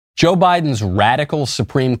Joe Biden's radical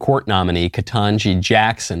Supreme Court nominee, Ketanji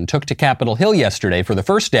Jackson, took to Capitol Hill yesterday for the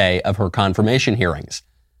first day of her confirmation hearings.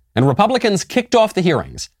 And Republicans kicked off the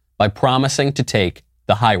hearings by promising to take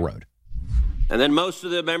the high road. And then most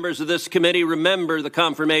of the members of this committee remember the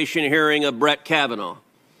confirmation hearing of Brett Kavanaugh,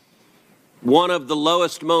 one of the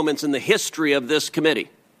lowest moments in the history of this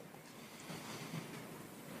committee,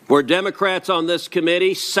 where Democrats on this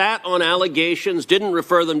committee sat on allegations, didn't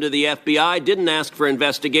refer them to the FBI, didn't ask for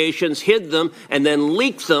investigations, hid them, and then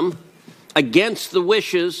leaked them against the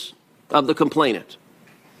wishes of the complainant.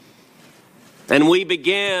 And we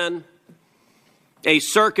began a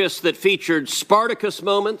circus that featured Spartacus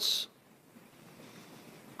moments,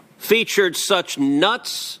 featured such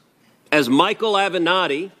nuts as Michael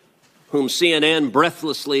Avenatti, whom CNN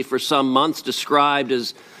breathlessly for some months described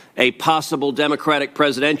as a possible Democratic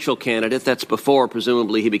presidential candidate. That's before,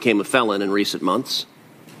 presumably, he became a felon in recent months.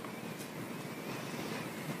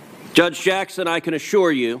 Judge Jackson, I can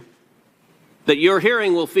assure you that your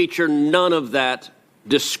hearing will feature none of that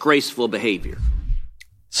disgraceful behavior.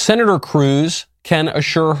 Senator Cruz can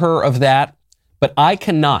assure her of that, but I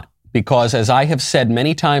cannot, because as I have said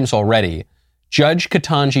many times already, Judge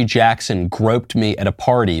Ketanji Jackson groped me at a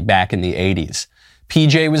party back in the 80s.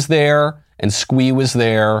 PJ was there, and Squee was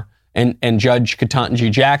there, and Judge Ketanji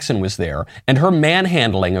Jackson was there. And her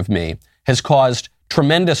manhandling of me has caused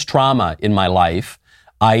tremendous trauma in my life.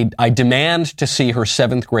 I demand to see her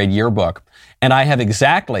 7th grade yearbook, and I have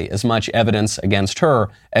exactly as much evidence against her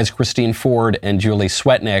as Christine Ford and Julie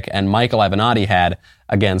Swetnick and Michael Avenatti had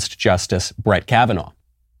against Justice Brett Kavanaugh.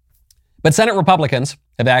 But Senate Republicans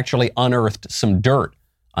have actually unearthed some dirt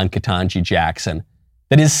on Ketanji Jackson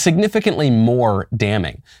that is significantly more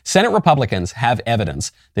damning. Senate Republicans have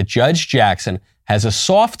evidence that Judge Jackson has a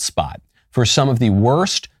soft spot for some of the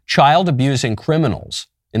worst child-abusing criminals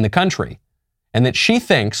in the country, and that she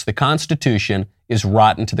thinks the Constitution is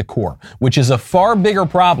rotten to the core, which is a far bigger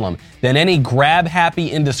problem than any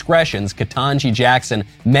grab-happy indiscretions Ketanji Jackson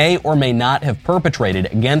may or may not have perpetrated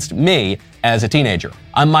against me as a teenager.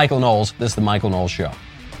 I'm Michael Knowles. This is The Michael Knowles Show.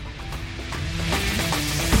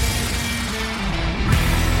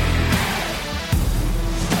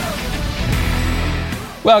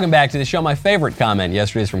 Welcome back to the show. My favorite comment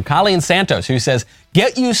yesterday is from Colleen Santos, who says,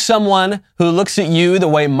 "Get you someone who looks at you the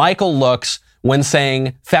way Michael looks when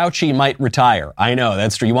saying Fauci might retire." I know,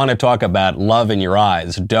 that's true. You want to talk about love in your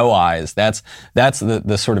eyes, doe eyes. That's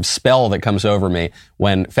the sort of spell that comes over me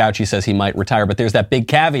when Fauci says he might retire. But there's that big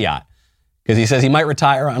caveat, because he says he might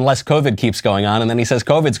retire unless COVID keeps going on, and then he says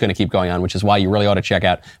COVID's going to keep going on, which is why you really ought to check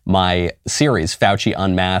out my series, Fauci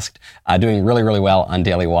Unmasked, doing really, really well on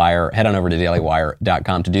Daily Wire. Head on over to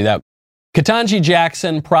dailywire.com to do that. Ketanji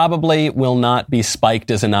Jackson probably will not be spiked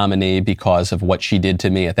as a nominee because of what she did to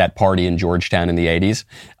me at that party in Georgetown in the 80s.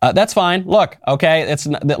 That's fine. Look, okay,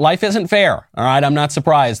 life isn't fair. All right, I'm not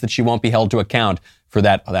surprised that she won't be held to account for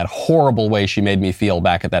that horrible way she made me feel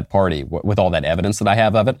back at that party with all that evidence that I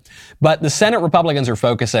have of it. But the Senate Republicans are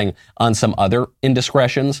focusing on some other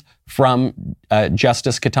indiscretions from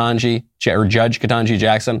Judge Ketanji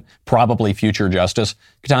Jackson, probably future Justice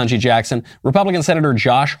Ketanji Jackson. Republican Senator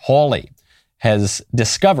Josh Hawley has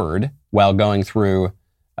discovered, while going through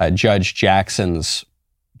Judge Jackson's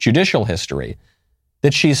judicial history,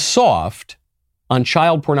 that she's soft on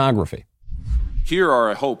child pornography. Here are,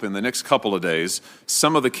 I hope, in the next couple of days,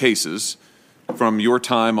 some of the cases from your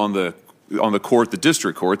time on the court, the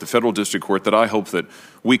district court, the federal district court, that I hope that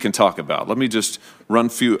we can talk about. Let me just run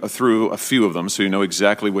through a few of them so you know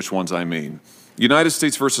exactly which ones I mean. United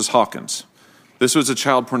States versus Hawkins. This was a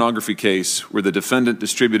child pornography case where the defendant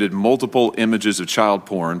distributed multiple images of child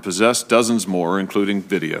porn, possessed dozens more, including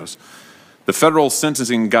videos. The federal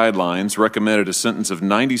sentencing guidelines recommended a sentence of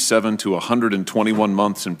 97 to 121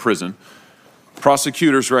 months in prison.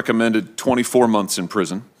 Prosecutors recommended 24 months in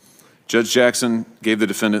prison. Judge Jackson gave the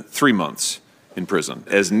defendant 3 months in prison.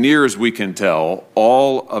 As near as we can tell,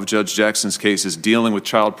 all of Judge Jackson's cases dealing with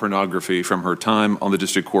child pornography from her time on the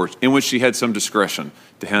district court, in which she had some discretion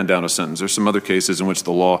to hand down a sentence. There's some other cases in which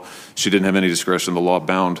she didn't have any discretion. The law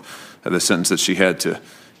bound the sentence that she had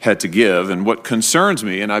to give. And what concerns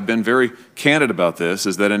me, and I've been very candid about this,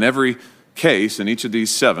 is that in every case, in each of these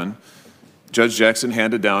 7, Judge Jackson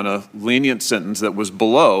handed down a lenient sentence that was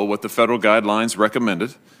below what the federal guidelines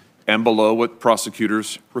recommended and below what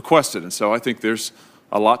prosecutors requested. And so I think there's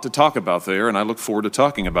a lot to talk about there, and I look forward to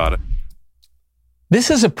talking about it.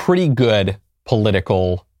 This is a pretty good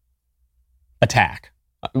political attack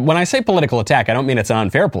When I say political attack, I don't mean it's an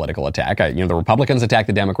unfair political attack. The Republicans attack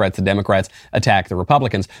the Democrats attack the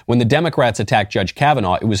Republicans. When the Democrats attacked Judge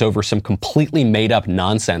Kavanaugh, it was over some completely made-up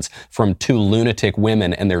nonsense from two lunatic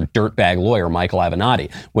women and their dirtbag lawyer, Michael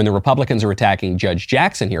Avenatti. When the Republicans are attacking Judge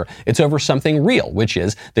Jackson here, it's over something real, which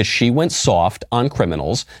is that she went soft on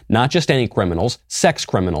criminals, not just any criminals, sex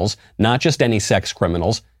criminals, not just any sex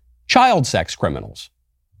criminals, child sex criminals.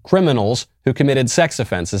 Criminals who committed sex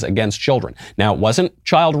offenses against children. Now, it wasn't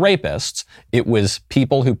child rapists. It was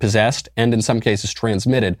people who possessed and in some cases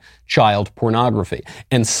transmitted child pornography.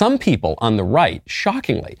 And some people on the right,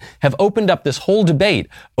 shockingly, have opened up this whole debate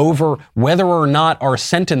over whether or not our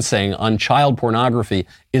sentencing on child pornography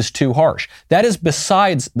is too harsh. That is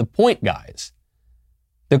besides the point, guys.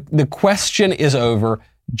 The question is over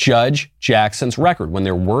Judge Jackson's record. When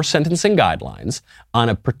there were sentencing guidelines on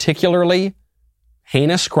a particularly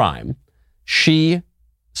heinous crime, she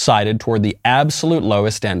sided toward the absolute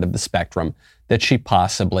lowest end of the spectrum that she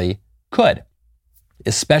possibly could.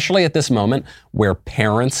 Especially at this moment where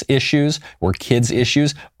parents' issues, where kids'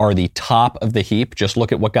 issues are the top of the heap. Just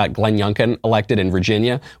look at what got Glenn Youngkin elected in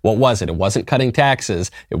Virginia. What was it? It wasn't cutting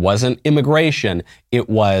taxes. It wasn't immigration. It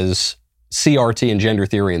was CRT and gender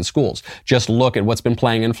theory in schools. Just look at what's been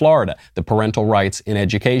playing in Florida, the parental rights in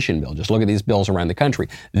education bill. Just look at these bills around the country.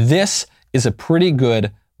 This is a pretty good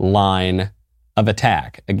line of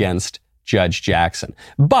attack against Judge Jackson.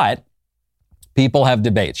 But people have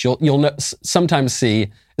debates. You'll sometimes see,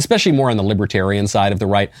 especially more on the libertarian side of the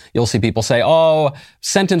right, you'll see people say, oh,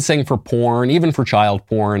 sentencing for porn, even for child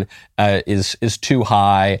porn, is too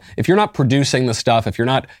high. If you're not producing the stuff, if you're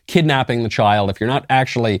not kidnapping the child, if you're not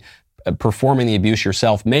actually performing the abuse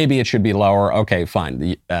yourself, maybe it should be lower. Okay,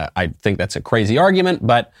 fine. I think that's a crazy argument,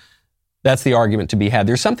 but that's the argument to be had.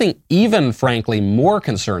 There's something even, frankly, more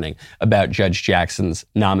concerning about Judge Jackson's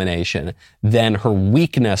nomination than her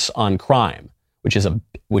weakness on crime, which is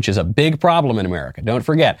a big problem in America. Don't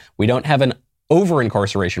forget, we don't have an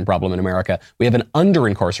over-incarceration problem in America. We have an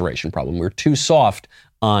under-incarceration problem. We're too soft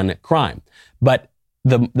on crime. But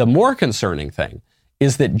the more concerning thing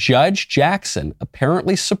is that Judge Jackson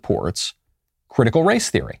apparently supports critical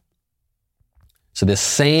race theory. So the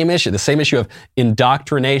same issue of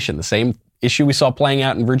indoctrination, the same issue we saw playing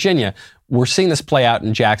out in Virginia, we're seeing this play out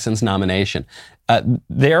in Jackson's nomination.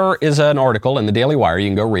 There is an article in the Daily Wire, you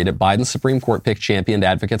can go read it, Biden's Supreme Court picked championed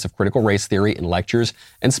advocates of critical race theory in lectures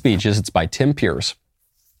and speeches. It's by Tim Pierce.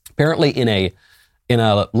 Apparently in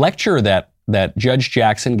a lecture that Judge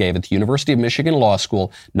Jackson gave at the University of Michigan Law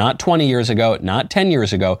School, not 20 years ago, not 10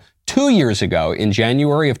 years ago, 2 years ago in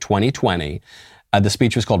January of 2020, the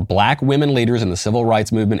speech was called Black Women Leaders in the Civil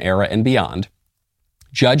Rights Movement Era and Beyond.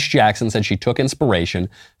 Judge Jackson said she took inspiration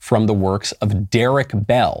from the works of Derek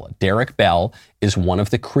Bell. Derek Bell is one of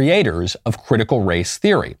the creators of critical race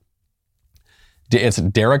theory. It's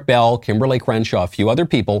Derek Bell, Kimberly Crenshaw, a few other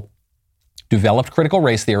people developed critical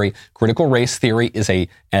race theory. Critical race theory is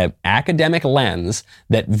an academic lens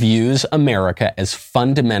that views America as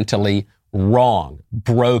fundamentally wrong,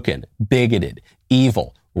 broken, bigoted,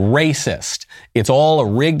 evil, racist. It's all a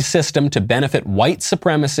rigged system to benefit white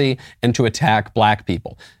supremacy and to attack black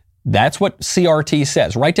people. That's what CRT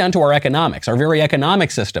says, right down to our economics. Our very economic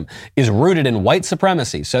system is rooted in white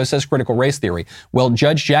supremacy. So says critical race theory. Well,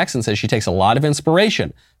 Judge Jackson says she takes a lot of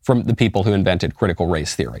inspiration from the people who invented critical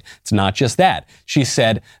race theory. It's not just that. She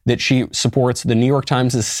said that she supports the New York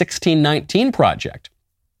Times' 1619 Project.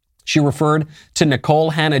 She referred to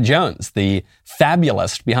Nicole Hannah-Jones, the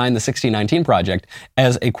fabulist behind the 1619 Project,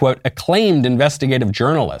 as a, quote, acclaimed investigative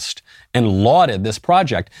journalist, and lauded this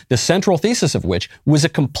project, the central thesis of which was a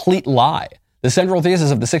complete lie. The central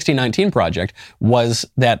thesis of the 1619 Project was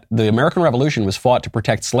that the American Revolution was fought to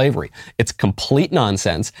protect slavery. It's complete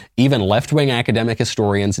nonsense. Even left-wing academic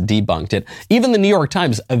historians debunked it. Even the New York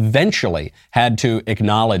Times eventually had to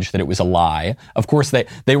acknowledge that it was a lie. Of course, they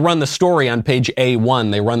run the story on page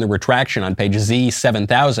A1. They run the retraction on page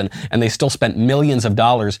Z7000, and they still spent millions of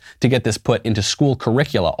dollars to get this put into school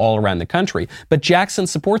curricula all around the country. But Jackson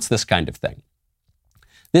supports this kind of thing.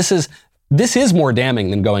 This is more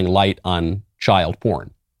damning than going light on child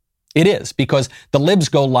porn. It is, because the libs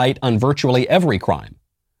go light on virtually every crime,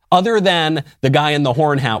 other than the guy in the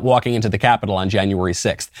horn hat walking into the Capitol on January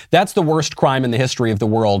 6th. That's the worst crime in the history of the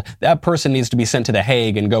world. That person needs to be sent to The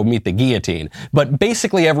Hague and go meet the guillotine. But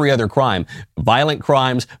basically every other crime, violent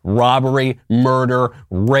crimes, robbery, murder,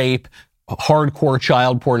 rape, hardcore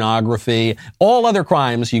child pornography, all other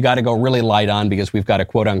crimes you got to go really light on because we've got a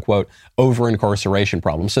quote-unquote over-incarceration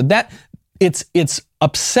problem. So that it's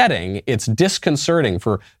upsetting, it's disconcerting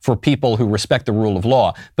for people who respect the rule of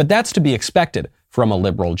law, but that's to be expected from a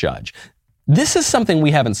liberal judge. This is something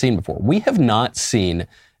we haven't seen before. We have not seen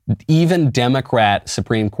even Democrat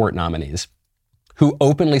Supreme Court nominees who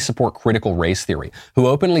openly support critical race theory, who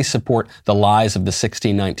openly support the lies of the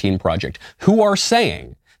 1619 Project, who are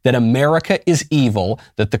saying that America is evil,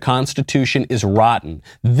 that the Constitution is rotten.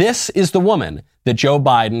 This is the woman that Joe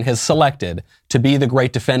Biden has selected to be the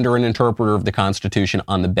great defender and interpreter of the Constitution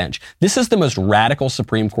on the bench. This is the most radical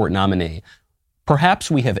Supreme Court nominee perhaps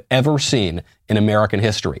we have ever seen in American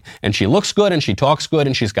history. And she looks good and she talks good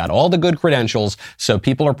and she's got all the good credentials, so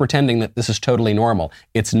people are pretending that this is totally normal.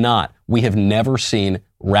 It's not. We have never seen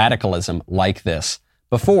radicalism like this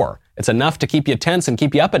before. It's enough to keep you tense and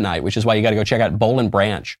keep you up at night, which is why you got to go check out Boll and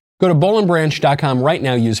Branch. Go to bollandbranch.com right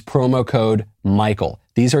now. Use promo code Michael.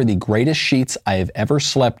 These are the greatest sheets I have ever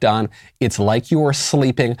slept on. It's like you are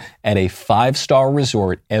sleeping at a 5-star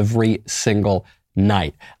resort every single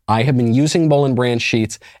night. I have been using Boll and Branch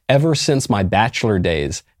sheets ever since my bachelor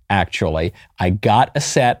days, actually. I got a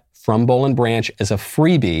set from Boll and Branch as a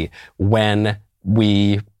freebie when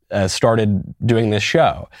we started doing this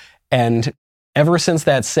show. And ever since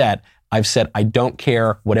that set, I've said, I don't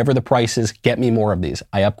care, whatever the price is, get me more of these.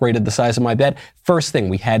 I upgraded the size of my bed. First thing,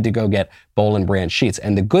 we had to go get Boll and Branch sheets.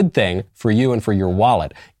 And the good thing for you and for your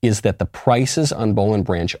wallet is that the prices on Boll and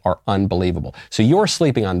Branch are unbelievable. So you're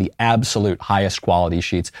sleeping on the absolute highest quality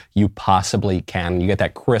sheets you possibly can. You get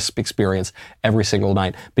that crisp experience every single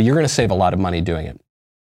night, but you're going to save a lot of money doing it.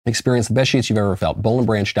 Experience the best sheets you've ever felt.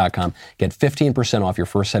 bollandbranch.com. Get 15% off your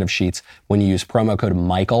first set of sheets when you use promo code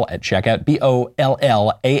Michael at checkout.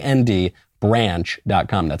 BOLLAND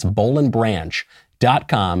branch.com. That's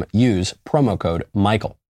bollandbranch.com. Use promo code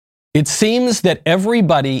Michael. It seems that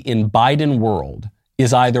everybody in Biden world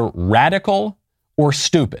is either radical or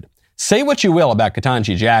stupid. Say what you will about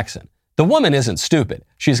Ketanji Jackson. The woman isn't stupid.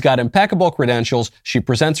 She's got impeccable credentials. She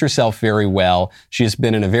presents herself very well. She's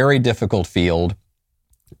been in a very difficult field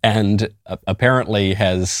and apparently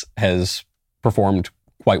has performed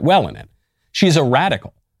quite well in it. She's a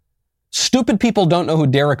radical. Stupid people don't know who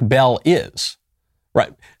Derek Bell is.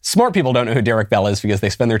 Right. Smart people don't know who Derek Bell is because they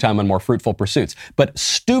spend their time on more fruitful pursuits. But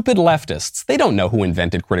stupid leftists, they don't know who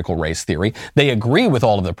invented critical race theory. They agree with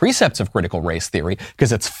all of the precepts of critical race theory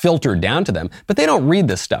because it's filtered down to them, but they don't read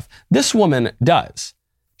this stuff. This woman does.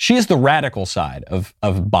 She is the radical side of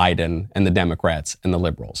Biden and the Democrats and the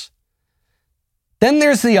liberals. Then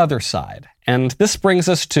there's the other side, and this brings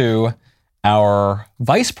us to our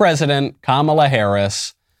Vice President, Kamala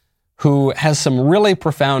Harris, who has some really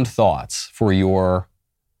profound thoughts for your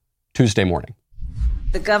Tuesday morning.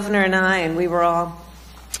 The governor and I, and we were all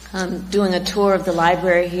doing a tour of the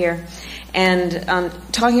library here, and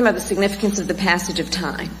talking about the significance of the passage of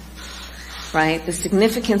time, right? The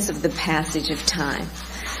significance of the passage of time.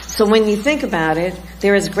 So when you think about it,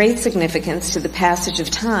 there is great significance to the passage of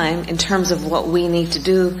time in terms of what we need to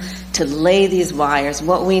do to lay these wires,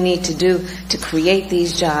 what we need to do to create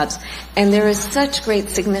these jobs. And there is such great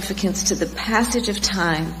significance to the passage of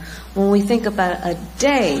time when we think about a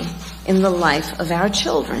day in the life of our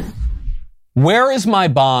children. Where is my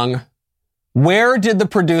bong? Where did the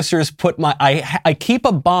producers put my... I keep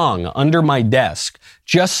a bong under my desk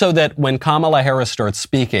just so that when Kamala Harris starts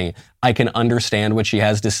speaking, I can understand what she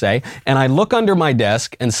has to say. And I look under my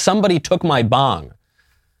desk and somebody took my bong.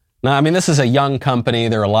 Now, I mean, this is a young company.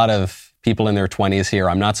 There are a lot of people in their 20s here.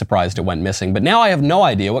 I'm not surprised it went missing. But now I have no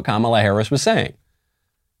idea what Kamala Harris was saying.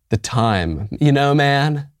 The time. You know,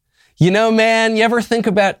 man, you ever think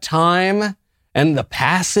about time? And the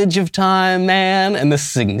passage of time, man, and the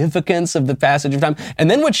significance of the passage of time. And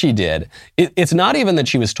then what she did, it's not even that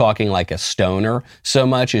she was talking like a stoner so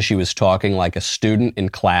much as she was talking like a student in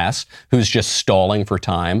class who's just stalling for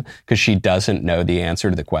time because she doesn't know the answer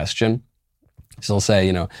to the question. She'll say,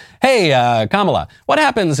 hey, Kamala, what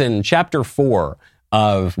happens in chapter 4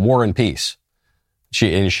 of War and Peace? She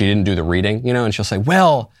didn't do the reading, and she'll say,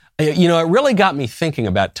 well, it really got me thinking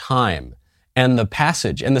about time and the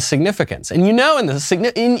passage and the significance. And do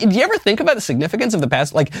you ever think about the significance of the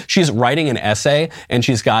passage? Like she's writing an essay and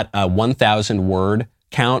she's got a 1,000 word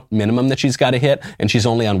count minimum that she's got to hit and she's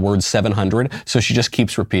only on word 700. So she just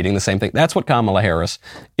keeps repeating the same thing. That's what Kamala Harris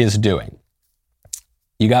is doing.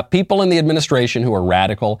 You got people in the administration who are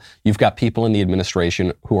radical. You've got people in the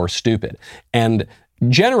administration who are stupid. And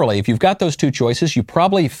generally, if you've got those two choices, you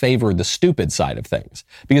probably favor the stupid side of things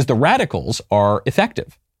because the radicals are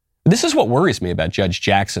effective. This is what worries me about Judge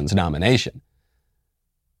Jackson's nomination.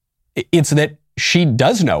 It's that she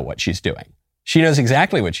does know what she's doing. She knows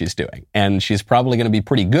exactly what she's doing, and she's probably going to be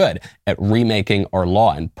pretty good at remaking our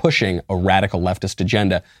law and pushing a radical leftist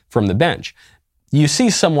agenda from the bench. You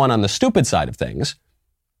see someone on the stupid side of things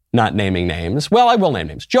not naming names. Well, I will name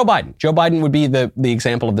names. Joe Biden. Joe Biden would be the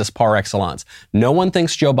example of this par excellence. No one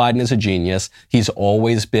thinks Joe Biden is a genius. He's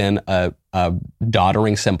always been a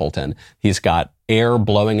doddering simpleton. He's got air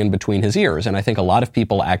blowing in between his ears. And I think a lot of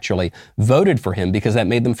people actually voted for him because that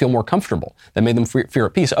made them feel more comfortable. That made them feel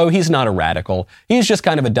at peace. Oh, he's not a radical. He's just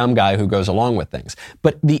kind of a dumb guy who goes along with things.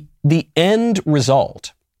 But the end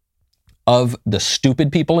result of the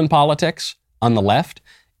stupid people in politics on the left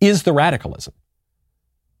is the radicalism.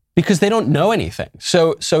 Because they don't know anything.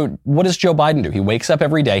 So what does Joe Biden do? He wakes up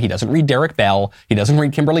every day. He doesn't read Derek Bell. He doesn't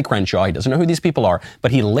read Kimberly Crenshaw. He doesn't know who these people are.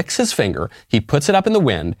 But he licks his finger. He puts it up in the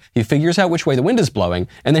wind. He figures out which way the wind is blowing.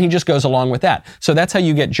 And then he just goes along with that. So that's how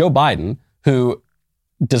you get Joe Biden, who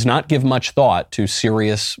does not give much thought to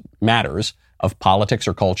serious matters of politics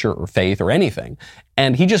or culture or faith or anything.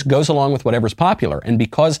 And he just goes along with whatever's popular. And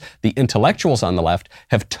because the intellectuals on the left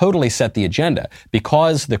have totally set the agenda,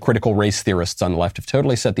 because the critical race theorists on the left have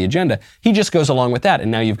totally set the agenda, he just goes along with that.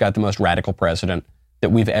 And now you've got the most radical president that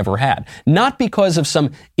we've ever had. Not because of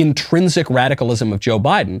some intrinsic radicalism of Joe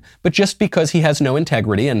Biden, but just because he has no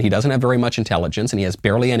integrity and he doesn't have very much intelligence and he has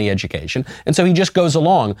barely any education. And so he just goes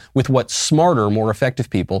along with what smarter, more effective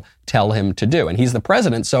people tell him to do. And he's the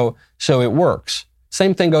president, so it works.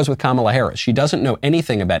 Same thing goes with Kamala Harris. She doesn't know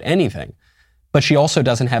anything about anything, but she also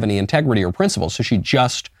doesn't have any integrity or principles, so she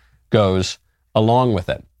just goes along with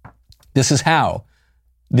it. This is how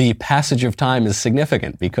the passage of time is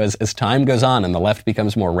significant, because as time goes on and the left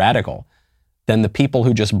becomes more radical, then the people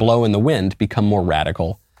who just blow in the wind become more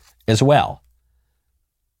radical as well.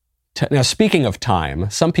 Now, speaking of time,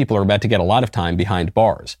 some people are about to get a lot of time behind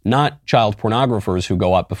bars. Not child pornographers who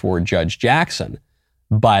go up before Judge Jackson,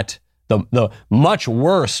 but the much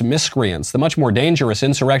worse miscreants, the much more dangerous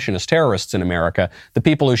insurrectionist terrorists in America, the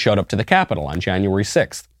people who showed up to the Capitol on January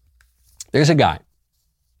 6th. There's a guy,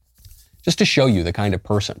 just to show you the kind of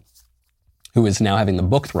person who is now having the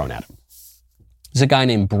book thrown at him. There's a guy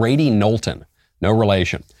named Brady Knowlton, no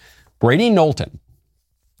relation. Brady Knowlton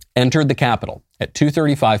entered the Capitol at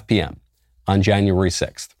 2:35 p.m. on January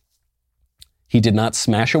 6th. He did not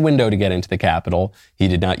smash a window to get into the Capitol. He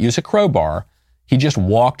did not use a crowbar. He just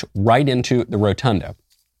walked right into the rotunda.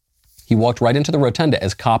 He walked right into the rotunda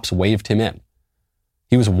as cops waved him in.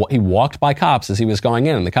 He walked by cops as he was going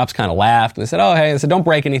in, and the cops kind of laughed, and they said, oh, hey, they said, don't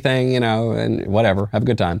break anything, and whatever, have a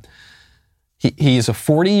good time. He's a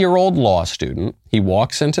 40-year-old law student. He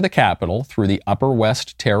walks into the Capitol through the Upper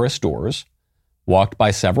West Terrace doors, walked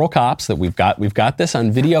by several cops that we've got this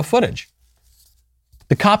on video footage.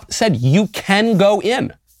 The cop said, you can go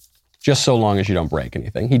in, just so long as you don't break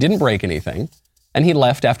anything. He didn't break anything, and he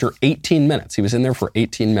left after 18 minutes. He was in there for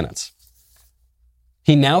 18 minutes.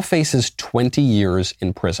 He now faces 20 years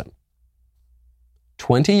in prison.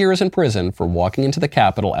 20 years in prison for walking into the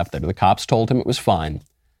Capitol after the cops told him it was fine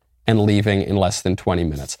and leaving in less than 20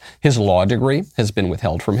 minutes. His law degree has been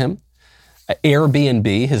withheld from him.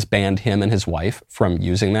 Airbnb has banned him and his wife from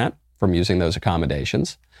using those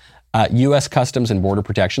accommodations. U.S. Customs and Border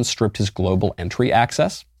Protection stripped his global entry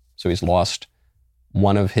access, so he's lost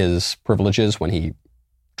one of his privileges when he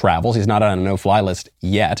travels. He's not on a no-fly list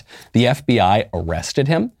yet. The FBI arrested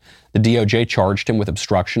him. The DOJ charged him with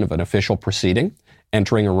obstruction of an official proceeding,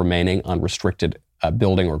 entering or remaining on restricted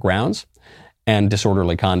building or grounds, and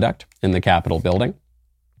disorderly conduct in the Capitol building.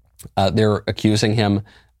 They're accusing him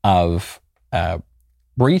of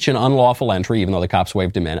breach and unlawful entry, even though the cops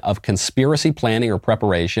waved him in, of conspiracy planning or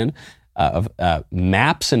preparation, of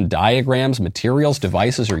maps and diagrams, materials,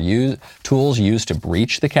 devices, or tools used to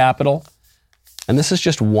breach the Capitol. And this is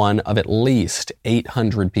just one of at least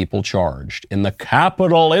 800 people charged in the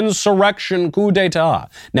Capitol insurrection coup d'etat.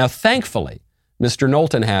 Now, thankfully, Mr.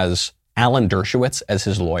 Knowlton has Alan Dershowitz as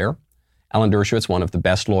his lawyer. Alan Dershowitz, one of the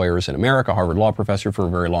best lawyers in America, Harvard law professor for a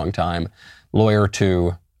very long time, lawyer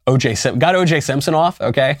to got O.J. Simpson off,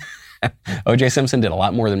 okay? O.J. Simpson did a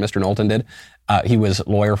lot more than Mr. Knowlton did. He was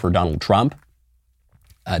lawyer for Donald Trump,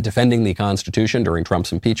 defending the Constitution during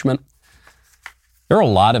Trump's impeachment. There are a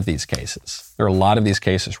lot of these cases. There are a lot of these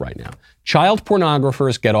cases right now. Child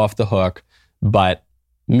pornographers get off the hook, but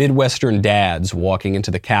Midwestern dads walking into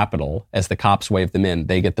the Capitol as the cops wave them in,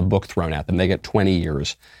 they get the book thrown at them. They get 20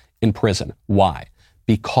 years in prison. Why?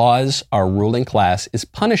 Because our ruling class is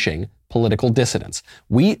punishing political dissidents.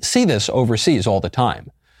 We see this overseas all the time.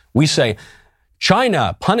 We say,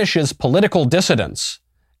 China punishes political dissidents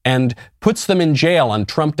and puts them in jail on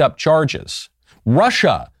trumped-up charges.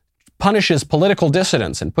 Russia punishes political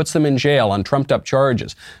dissidents and puts them in jail on trumped-up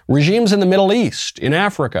charges. Regimes in the Middle East, in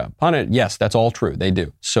Africa, yes, that's all true. They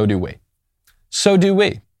do. So do we. So do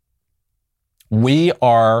we. We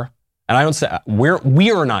are, And I don't say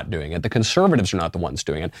we are not doing it. The conservatives are not the ones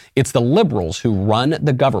doing it. It's the liberals who run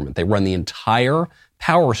the government. They run the entire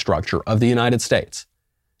power structure of the United States.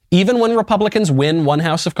 Even when Republicans win one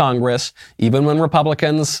house of Congress, even when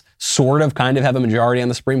Republicans sort of kind of have a majority on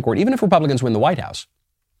the Supreme Court, even if Republicans win the White House,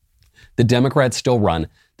 the Democrats still run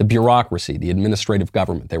the bureaucracy, the administrative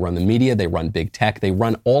government. They run the media, they run big tech, they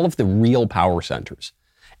run all of the real power centers.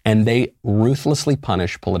 And they ruthlessly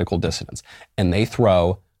punish political dissidents. And they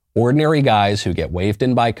throw ordinary guys who get waved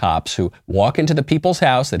in by cops, who walk into the people's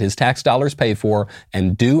house that his tax dollars pay for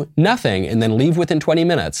and do nothing and then leave within 20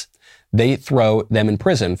 minutes. They throw them in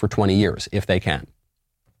prison for 20 years, if they can.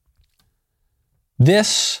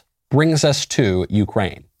 This brings us to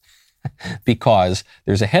Ukraine, because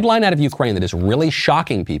there's a headline out of Ukraine that is really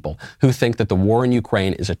shocking people who think that the war in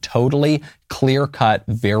Ukraine is a totally clear-cut,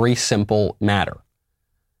 very simple matter.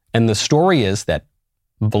 And the story is that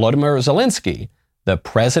Volodymyr Zelensky, the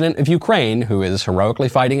president of Ukraine, who is heroically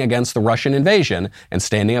fighting against the Russian invasion and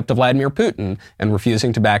standing up to Vladimir Putin and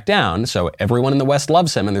refusing to back down, so everyone in the West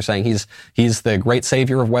loves him and they're saying he's the great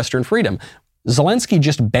savior of Western freedom. Zelensky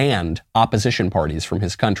just banned opposition parties from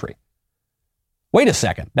his country. Wait a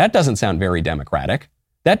second. That doesn't sound very democratic.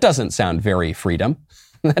 That doesn't sound very freedom.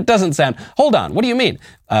 That doesn't sound... Hold on. What do you mean?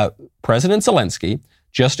 President Zelensky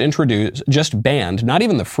just banned not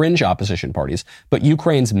even the fringe opposition parties, but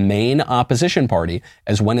Ukraine's main opposition party,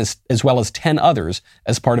 as well as 10 others,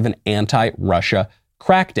 as part of an anti-Russia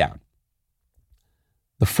crackdown.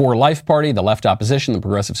 The For Life Party, the Left Opposition, the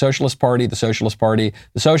Progressive Socialist Party, the Socialist Party,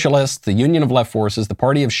 the Socialists, the Union of Left Forces, the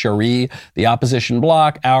Party of Shari, the Opposition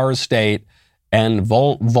Bloc, Our State, and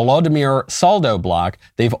Volodymyr Saldo Bloc,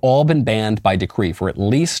 they've all been banned by decree for at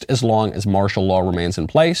least as long as martial law remains in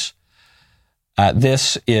place.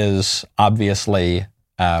 This is obviously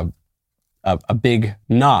a big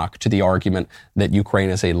knock to the argument that Ukraine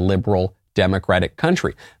is a liberal democratic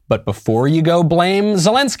country. But before you go blame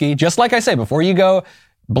Zelensky, just like I say, before you go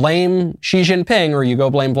blame Xi Jinping or you go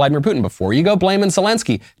blame Vladimir Putin, before you go blaming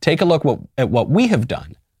Zelensky, take a look at what we have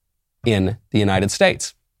done in the United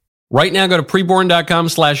States. Right now, go to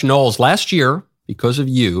preborn.com/Knowles. Last year, because of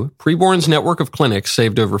you, Preborn's network of clinics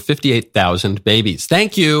saved over 58,000 babies.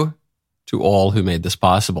 Thank you to all who made this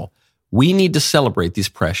possible. We need to celebrate these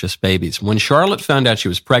precious babies. When Charlotte found out she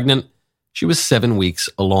was pregnant, she was 7 weeks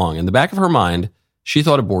along. In the back of her mind, she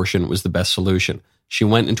thought abortion was the best solution. She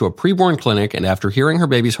went into a preborn clinic, and after hearing her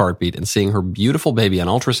baby's heartbeat and seeing her beautiful baby on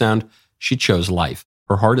ultrasound, she chose life.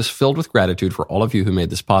 Her heart is filled with gratitude for all of you who made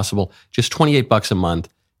this possible. Just $28 a month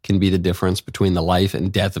can be the difference between the life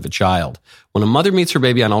and death of a child. When a mother meets her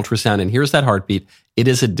baby on ultrasound and hears that heartbeat, it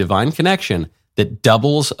is a divine connection that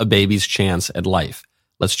doubles a baby's chance at life.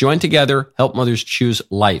 Let's join together, help mothers choose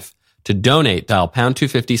life. To donate, dial pound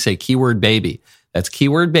 250, say keyword baby. That's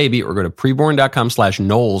keyword baby, or go to preborn.com/Knowles,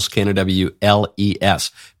 Knowles.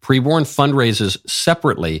 Preborn fundraises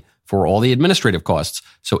separately for all the administrative costs,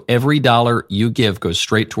 so every dollar you give goes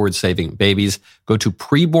straight towards saving babies. Go to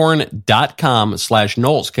preborn.com/Knowles,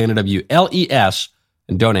 Knowles,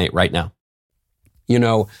 and donate right now. You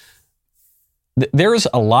know, there's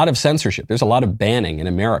a lot of censorship. There's a lot of banning in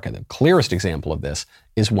America. The clearest example of this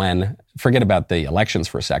is when, forget about the elections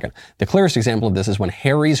for a second, the clearest example of this is when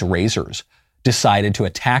Harry's Razors decided to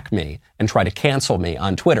attack me and try to cancel me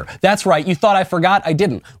on Twitter. That's right. You thought I forgot? I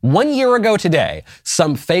didn't. 1 year ago today,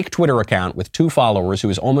 some fake Twitter account with 2 followers, who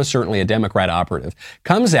is almost certainly a Democrat operative,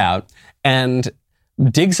 comes out and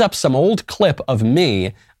digs up some old clip of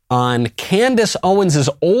me on Candace Owens'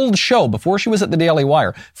 old show before she was at the Daily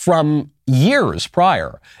Wire from years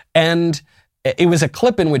prior. And it was a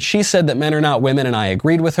clip in which she said that men are not women, and I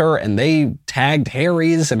agreed with her, and they tagged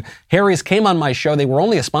Harry's, and Harry's came on my show. They were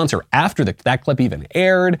only a sponsor after that clip even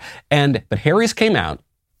aired, but Harry's came out,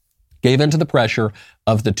 gave in to the pressure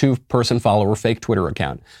of the 2-person follower fake Twitter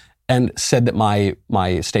account, and said that my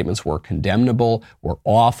statements were condemnable, were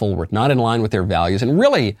awful, were not in line with their values, and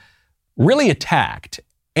really, really attacked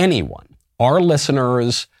anyone, our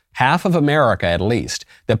listeners, half of America at least,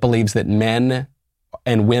 that believes that men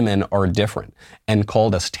and women are different, and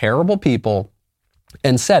called us terrible people,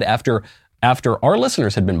 and said after our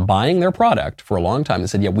listeners had been buying their product for a long time, and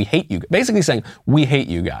said, yeah, we hate you, basically saying, we hate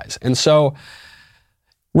you guys. And so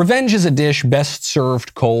revenge is a dish best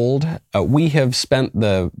served cold. We have spent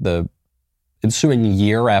the ensuing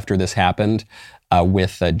year after this happened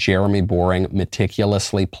with Jeremy Boring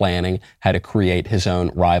meticulously planning how to create his own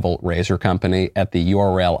rival razor company at the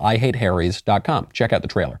URL IHateHarrys.com. Check out the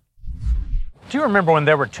trailer. Do you remember when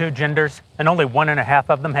there were 2 genders and only 1.5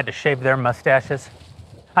 of them had to shave their mustaches?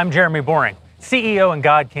 I'm Jeremy Boring, CEO and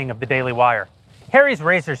God King of the Daily Wire. Harry's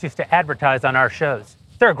Razors used to advertise on our shows.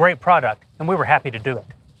 They're a great product, and we were happy to do it.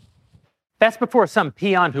 That's before some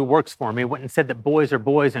peon who works for me went and said that boys are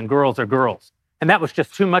boys and girls are girls. And that was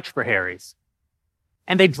just too much for Harry's.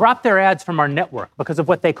 And they dropped their ads from our network because of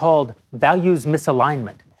what they called values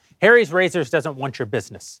misalignment. Harry's Razors doesn't want your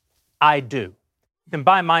business. I do. Then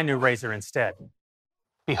buy my new razor instead.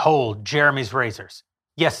 Behold, Jeremy's razors.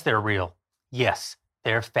 Yes, they're real. Yes,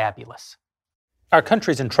 they're fabulous. Our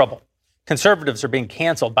country's in trouble. Conservatives are being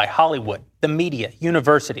canceled by Hollywood, the media,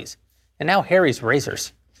 universities, and now Harry's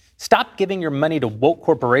Razors. Stop giving your money to woke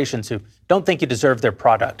corporations who don't think you deserve their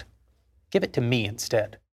product. Give it to me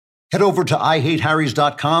instead. Head over to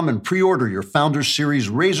IHateHarrys.com and pre-order your Founders Series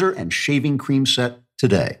razor and shaving cream set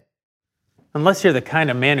today. Unless you're the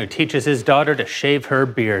kind of man who teaches his daughter to shave her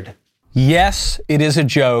beard. Yes, it is a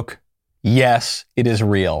joke. Yes, it is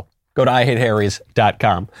real. Go to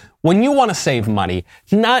IHateHarrys.com. When you want to save money,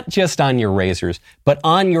 not just on your razors, but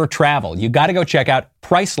on your travel, you got to go check out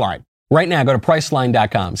Priceline. Right now, go to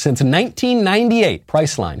Priceline.com. Since 1998,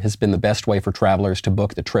 Priceline has been the best way for travelers to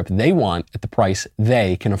book the trip they want at the price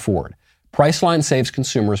they can afford. Priceline saves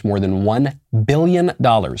consumers more than $1 billion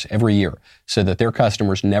every year so that their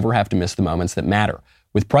customers never have to miss the moments that matter.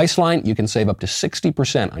 With Priceline, you can save up to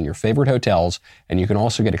 60% on your favorite hotels, and you can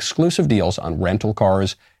also get exclusive deals on rental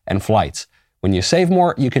cars and flights. When you save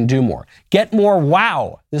more, you can do more. Get more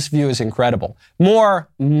wow. This view is incredible. More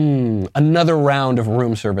another round of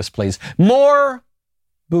room service, please. More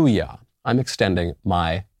booyah. I'm extending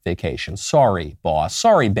my vacation. Sorry, boss.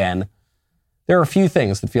 Sorry, Ben. There are a few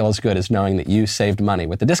things that feel as good as knowing that you saved money.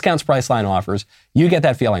 With the discounts Priceline offers, you get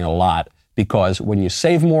that feeling a lot because when you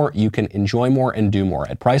save more, you can enjoy more and do more.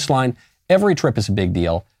 At Priceline, every trip is a big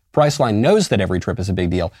deal. Priceline knows that every trip is a big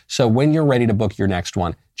deal, so when you're ready to book your next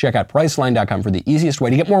one, check out Priceline.com for the easiest way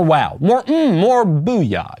to get more wow, more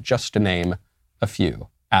booyah, just to name a few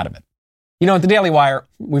out of it. You know, at the Daily Wire,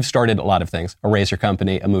 we've started a lot of things. A razor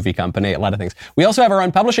company, a movie company, a lot of things. We also have our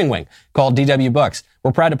own publishing wing called DW Books.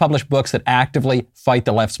 We're proud to publish books that actively fight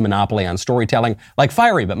the left's monopoly on storytelling, like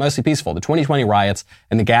Fiery but Mostly Peaceful, The 2020 Riots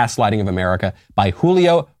and the Gaslighting of America by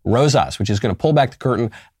Julio Rosas, which is going to pull back the curtain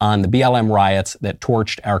on the BLM riots that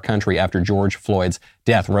torched our country after George Floyd's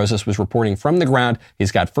death. Rosas was reporting from the ground.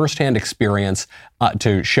 He's got firsthand experience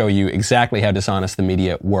to show you exactly how dishonest the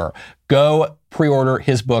media were. Go pre-order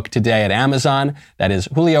his book today at Amazon. That is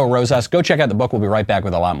Julio Rosas. Go check out the book. We'll be right back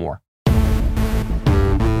with a lot more.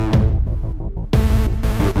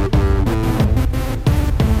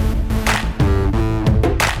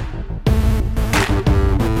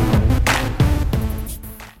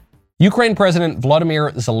 Ukraine President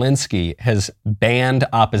Volodymyr Zelensky has banned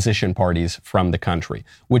opposition parties from the country,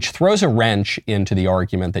 which throws a wrench into the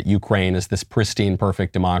argument that Ukraine is this pristine,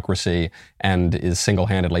 perfect democracy and is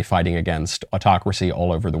single-handedly fighting against autocracy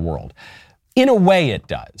all over the world. In a way, it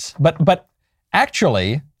does. But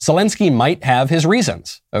actually, Zelensky might have his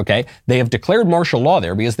reasons, okay? They have declared martial law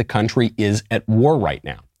there because the country is at war right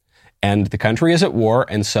now. And the country is at war,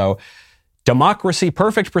 and so democracy,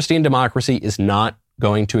 perfect, pristine democracy, is not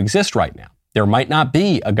going to exist right now. There might not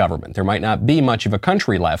be a government. There might not be much of a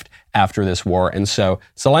country left after this war. And so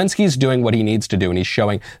Zelensky's doing what he needs to do, and he's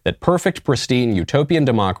showing that perfect, pristine, utopian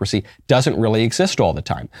democracy doesn't really exist all the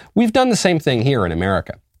time. We've done the same thing here in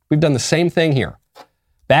America. We've done the same thing here.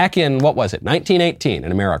 Back in, 1918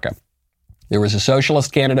 in America, there was a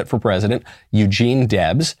socialist candidate for president, Eugene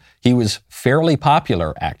Debs. He was fairly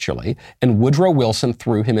popular, actually, and Woodrow Wilson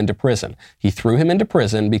threw him into prison. He threw him into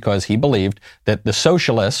prison because he believed that the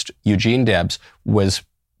socialist, Eugene Debs, was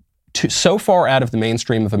so far out of the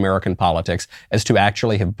mainstream of American politics as to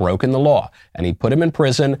actually have broken the law. And he put him in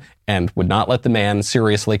prison and would not let the man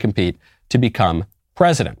seriously compete to become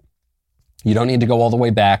president. You don't need to go all the way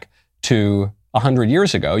back to 100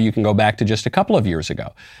 years ago. You can go back to just a couple of years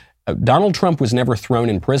ago. Donald Trump was never thrown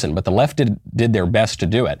in prison, but the left did their best to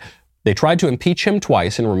do it. They tried to impeach him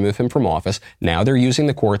twice and remove him from office. Now they're using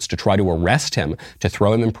the courts to try to arrest him, to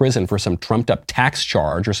throw him in prison for some trumped-up tax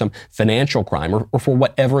charge or some financial crime or for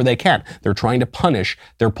whatever they can. They're trying to punish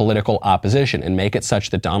their political opposition and make it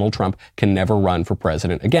such that Donald Trump can never run for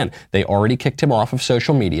president again. They already kicked him off of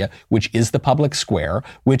social media, which is the public square,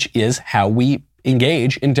 which is how we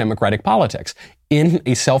engage in democratic politics. In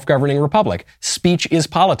a self-governing republic, speech is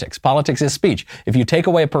politics. Politics is speech. If you take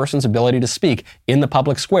away a person's ability to speak in the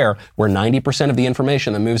public square, where 90% of the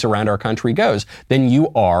information that moves around our country goes, then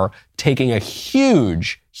you are taking a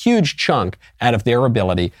huge chunk out of their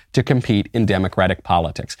ability to compete in democratic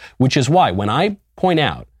politics. Which is why when I point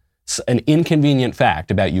out an inconvenient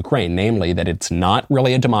fact about Ukraine, namely that it's not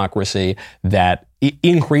really a democracy, that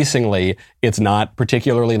increasingly it's not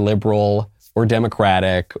particularly liberal, or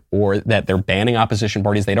Democratic, or that they're banning opposition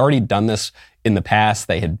parties. They'd already done this in the past.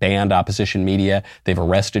 They had banned opposition media. They've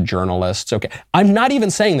arrested journalists. Okay. I'm not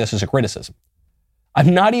even saying this as a criticism.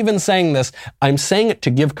 I'm not even saying this. I'm saying it to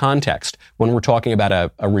give context when we're talking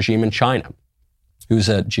about a regime in China who's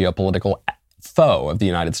a geopolitical foe of the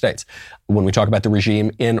United States. When we talk about the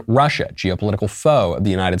regime in Russia, geopolitical foe of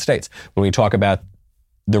the United States. When we talk about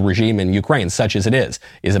the regime in Ukraine, such as it is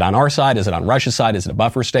it on our side? Is it on Russia's side? Is it a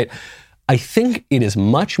buffer state? I think it is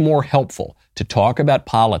much more helpful to talk about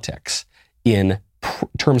politics in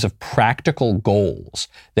terms of practical goals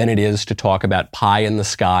than it is to talk about pie in the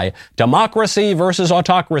sky, democracy versus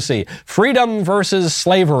autocracy, freedom versus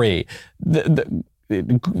slavery,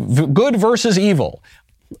 good versus evil.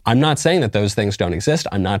 I'm not saying that those things don't exist.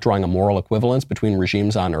 I'm not drawing a moral equivalence between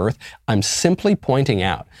regimes on earth. I'm simply pointing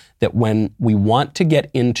out that when we want to get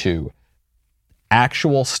into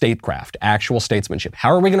actual statecraft, actual statesmanship, how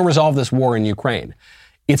are we going to resolve this war in Ukraine?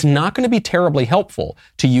 It's not going to be terribly helpful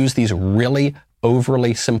to use these really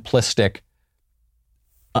overly simplistic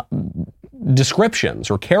descriptions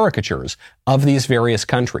or caricatures of these various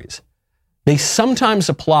countries. They sometimes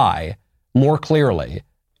apply more clearly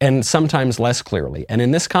and sometimes less clearly. And in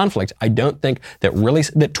this conflict, I don't think that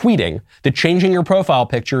tweeting, that changing your profile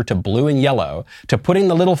picture to blue and yellow, to putting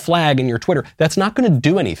the little flag in your Twitter, that's not going to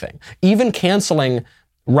do anything. Even canceling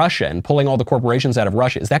Russia and pulling all the corporations out of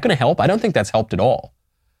Russia, is that going to help? I don't think that's helped at all.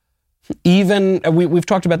 Even, we've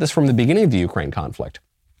talked about this from the beginning of the Ukraine conflict.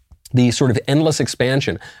 The sort of endless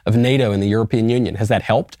expansion of NATO and the European Union. Has that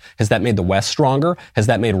helped? Has that made the West stronger? Has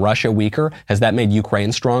that made Russia weaker? Has that made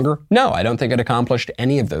Ukraine stronger? No, I don't think it accomplished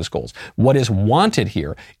any of those goals. What is wanted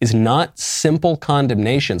here is not simple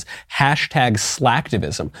condemnations,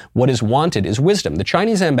 #slacktivism. What is wanted is wisdom. The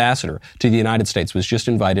Chinese ambassador to the United States was just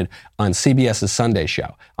invited on CBS's Sunday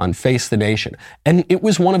show, on Face the Nation. And it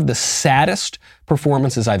was one of the saddest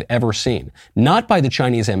performances I've ever seen. Not by the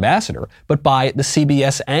Chinese ambassador, but by the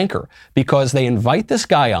CBS anchor, because they invite this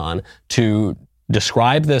guy on to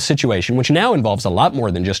describe the situation, which now involves a lot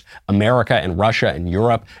more than just America and Russia and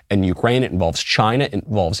Europe and Ukraine. It involves China. It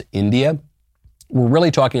involves India. We're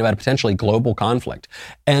really talking about a potentially global conflict.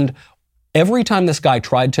 And every time this guy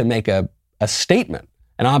tried to make a statement,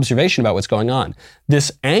 an observation about what's going on,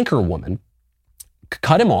 this anchor woman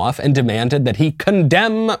cut him off and demanded that he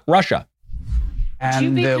condemn Russia.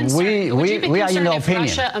 And we are in the opinion.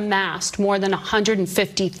 Russia amassed more than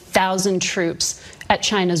 150,000 troops at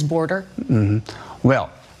China's border? Mm-hmm.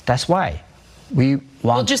 Well, that's why we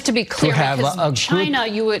want just to be clear, to have a China,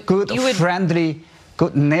 good, friendly,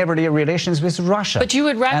 good neighborly relations with Russia. But you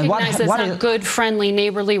would recognize that's not good, friendly,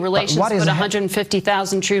 neighborly relations to put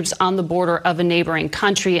 150,000 troops on the border of a neighboring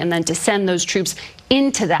country and then to send those troops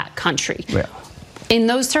into that country. Well, in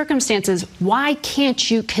those circumstances, why can't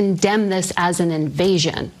you condemn this as an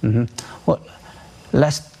invasion? Mm-hmm. Well,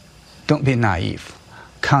 don't be naive.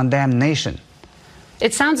 Condemnation.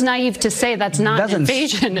 It sounds naive to say that's not an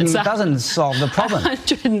invasion. It doesn't solve the problem.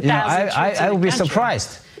 I would be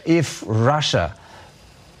surprised if Russia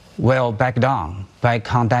will back down by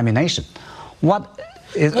condemnation. What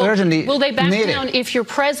is urgently will they back needed down if your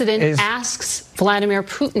president asks Vladimir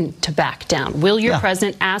Putin to back down? Will your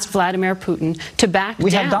president ask Vladimir Putin to back down?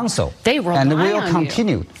 We have done so. They rely and we will on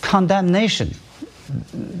continue. You. Condemnation,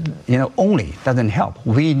 only doesn't help.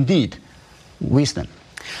 We need wisdom.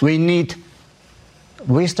 We need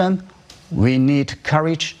wisdom. We need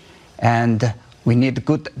courage, and we need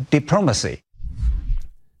good diplomacy.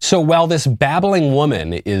 So while this babbling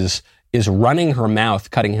woman is running her mouth,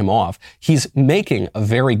 cutting him off, he's making a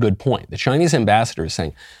very good point. The Chinese ambassador is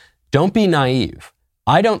saying, don't be naive.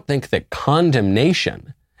 I don't think that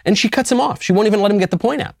condemnation, and she cuts him off. She won't even let him get the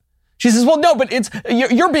point out. She says, well, no, but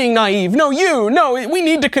you're being naive. No, we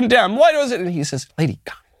need to condemn. Why does it? And he says, lady,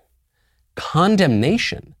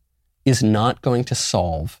 condemnation is not going to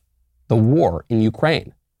solve the war in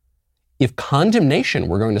Ukraine. If condemnation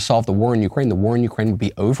were going to solve the war in Ukraine would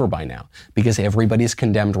be over by now, because everybody's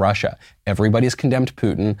condemned Russia. Everybody's condemned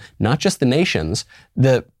Putin, not just the nations.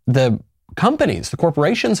 The companies, the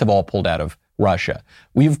corporations have all pulled out of Russia.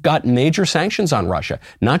 We've got major sanctions on Russia,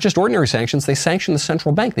 not just ordinary sanctions. They sanctioned the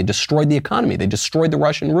central bank. They destroyed the economy. They destroyed the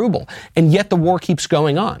Russian ruble. And yet the war keeps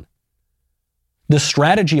going on. The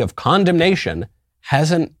strategy of condemnation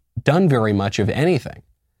hasn't done very much of anything.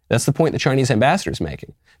 That's the point the Chinese ambassador is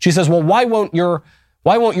making. She says, well, why won't your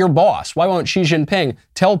boss, why won't Xi Jinping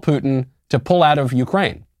tell Putin to pull out of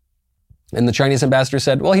Ukraine? And the Chinese ambassador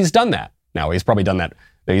said, well, he's done that. Now, he's probably done that.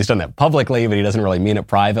 He's done that publicly, but he doesn't really mean it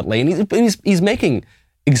privately. And he's making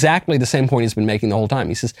exactly the same point he's been making the whole time.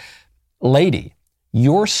 He says, lady,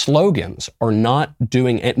 your slogans are not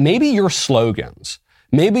doing it. Maybe your slogans,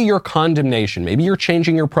 maybe your condemnation, maybe you're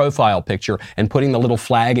changing your profile picture and putting the little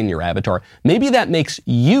flag in your avatar. Maybe that makes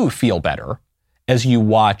you feel better as you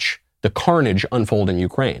watch the carnage unfold in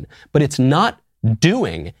Ukraine. But it's not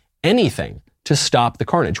doing anything to stop the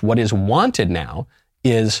carnage. What is wanted now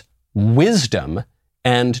is wisdom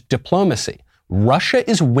and diplomacy. Russia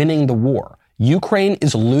is winning the war. Ukraine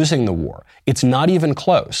is losing the war. It's not even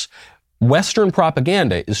close. Western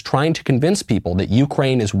propaganda is trying to convince people that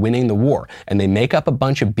Ukraine is winning the war, and they make up a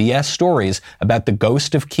bunch of BS stories about the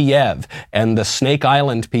ghost of Kiev and the Snake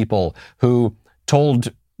Island people who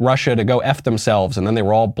told Russia to go F themselves, and then they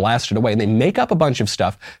were all blasted away. And they make up a bunch of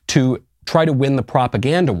stuff to try to win the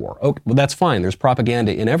propaganda war. Oh, well, that's fine. There's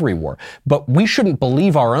propaganda in every war. But we shouldn't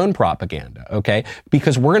believe our own propaganda, okay?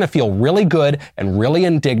 Because we're going to feel really good and really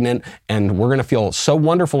indignant, and we're going to feel so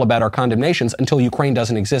wonderful about our condemnations until Ukraine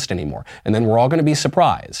doesn't exist anymore. And then we're all going to be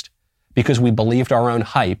surprised because we believed our own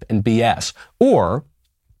hype and BS. Or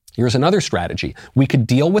here's another strategy. We could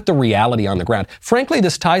deal with the reality on the ground. Frankly,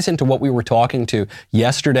 this ties into what we were talking to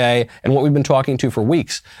yesterday and what we've been talking to for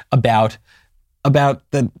weeks about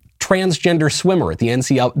the transgender swimmer at the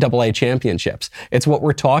NCAA championships. It's what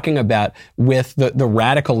we're talking about with the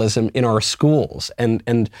radicalism in our schools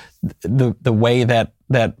and the way that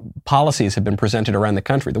policies have been presented around the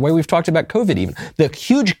country, the way we've talked about COVID even, the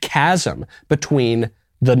huge chasm between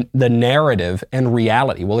the narrative and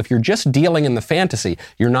reality. Well, if you're just dealing in the fantasy,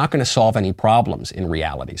 you're not going to solve any problems in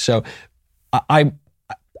reality. So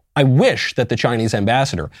I wish that the Chinese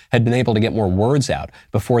ambassador had been able to get more words out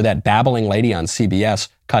before that babbling lady on CBS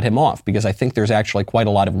cut him off, because I think there's actually quite a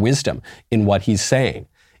lot of wisdom in what he's saying.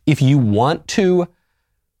 If you want to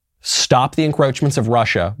stop the encroachments of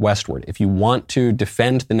Russia westward, if you want to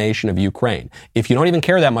defend the nation of Ukraine, if you don't even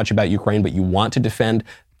care that much about Ukraine, but you want to defend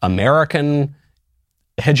American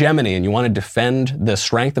hegemony and you want to defend the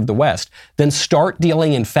strength of the West, then start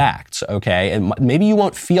dealing in facts, okay? And maybe you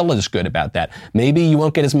won't feel as good about that. Maybe you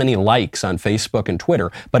won't get as many likes on Facebook and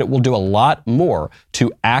Twitter, but it will do a lot more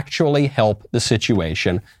to actually help the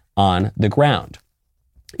situation on the ground.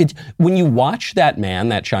 When you watch that man,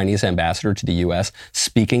 that Chinese ambassador to the U.S.,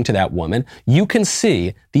 speaking to that woman, you can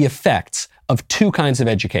see the effects of two kinds of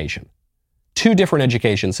education, two different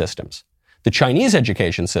education systems. The Chinese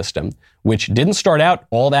education system, which didn't start out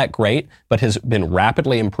all that great, but has been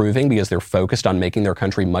rapidly improving because they're focused on making their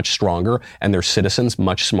country much stronger and their citizens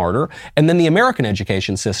much smarter. And then the American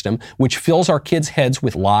education system, which fills our kids' heads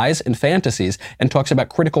with lies and fantasies and talks about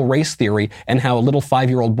critical race theory and how little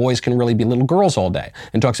 5-year-old boys can really be little girls all day,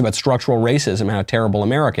 and talks about structural racism and how terrible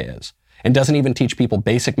America is, and doesn't even teach people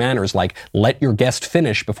basic manners like let your guest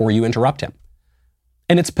finish before you interrupt him.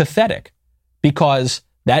 And it's pathetic because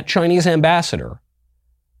that Chinese ambassador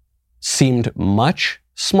seemed much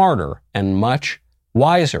smarter and much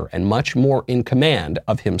wiser and much more in command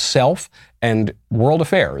of himself and world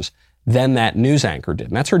affairs than that news anchor did.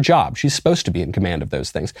 And that's her job. She's supposed to be in command of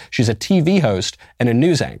those things. She's a TV host and a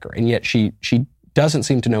news anchor, and yet she doesn't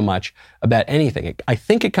seem to know much about anything. I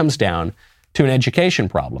think it comes down to an education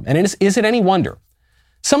problem. And is it any wonder?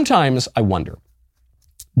 Sometimes I wonder,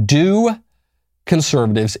 do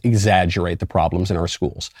conservatives exaggerate the problems in our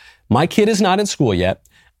schools? My kid is not in school yet.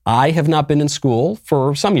 I have not been in school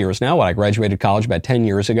for some years now. I graduated college about 10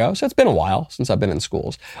 years ago, so it's been a while since I've been in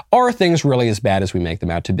schools. Are things really as bad as we make them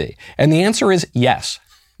out to be? And the answer is yes,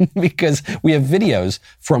 because we have videos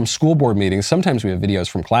from school board meetings. Sometimes we have videos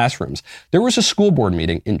from classrooms. There was a school board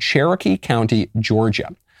meeting in Cherokee County, Georgia,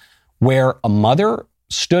 where a mother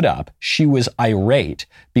stood up. She was irate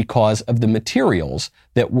because of the materials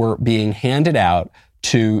that were being handed out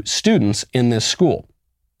to students in this school.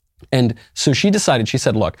 And so she decided, she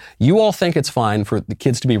said, look, you all think it's fine for the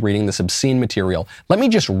kids to be reading this obscene material. Let me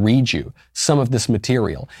just read you some of this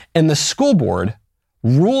material. And the school board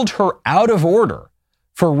ruled her out of order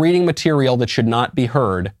for reading material that should not be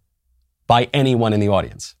heard by anyone in the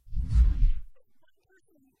audience.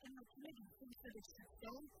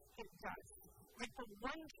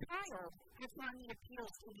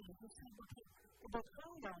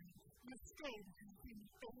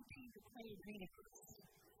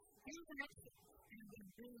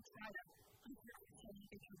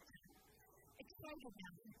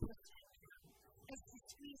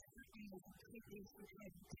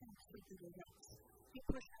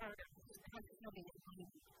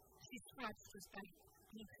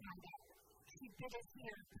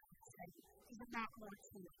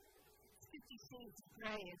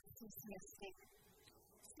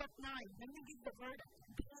 Step 9, when we give the verdict,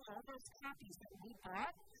 put all those copies that we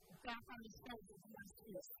bought back on the shelves of the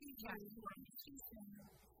institution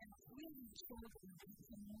and really children.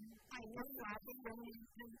 I know that,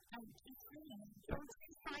 and I'm just saying, don't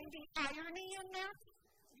you find the irony in that?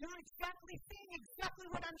 You're exactly saying exactly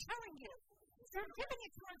what I'm telling you. You're giving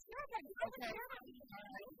it to our children. Okay.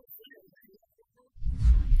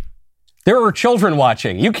 There are children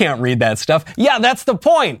watching. You can't read that stuff. Yeah, that's the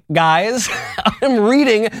point, guys. I'm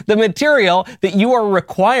reading the material that you are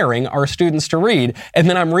requiring our students to read, and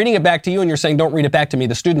then I'm reading it back to you, and you're saying, don't read it back to me.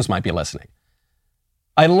 The students might be listening.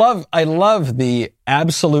 I love the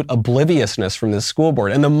absolute obliviousness from this school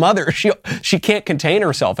board. And the mother, she can't contain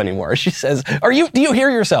herself anymore. She says, do you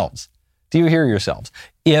hear yourselves? Do you hear yourselves?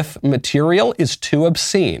 If material is too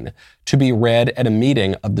obscene to be read at a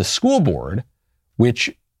meeting of the school board,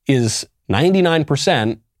 which is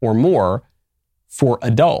 99% or more for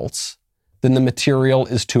adults, then the material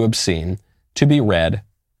is too obscene to be read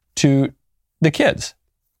to the kids,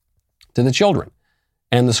 to the children.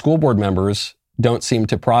 And the school board members don't seem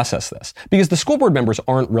to process this because the school board members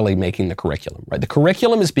aren't really making the curriculum, right? The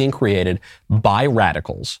curriculum is being created by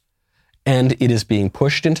radicals and it is being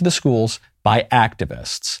pushed into the schools by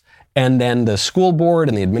activists. And then the school board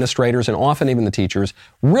and the administrators and often even the teachers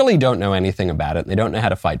really don't know anything about it. And they don't know how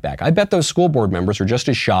to fight back. I bet those school board members are just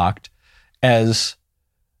as shocked as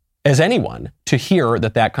anyone to hear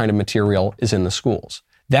that kind of material is in the schools.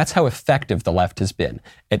 That's how effective the left has been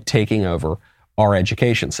at taking over our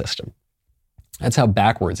education system. That's how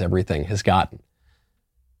backwards everything has gotten.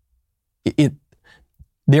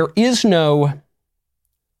 There is no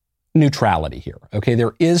neutrality here, okay?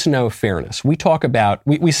 There is no fairness. We talk about,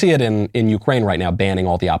 we see it in Ukraine right now, banning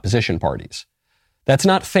all the opposition parties. That's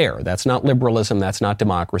not fair. That's not liberalism. That's not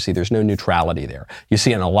democracy. There's no neutrality there. You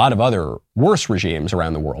see in a lot of other worse regimes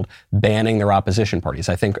around the world banning their opposition parties.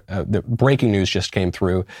 I think the breaking news just came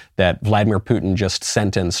through that Vladimir Putin just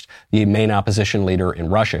sentenced the main opposition leader in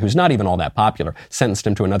Russia, who's not even all that popular, sentenced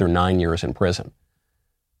him to another 9 years in prison.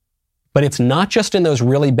 But it's not just in those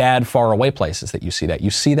really bad, faraway places that you see that.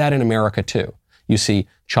 You see that in America too. You see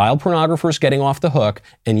child pornographers getting off the hook,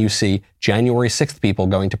 and you see January 6th people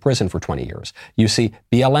going to prison for 20 years. You see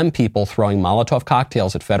BLM people throwing Molotov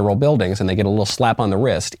cocktails at federal buildings, and they get a little slap on the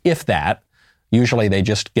wrist, if that. Usually they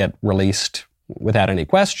just get released without any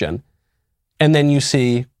question. And then you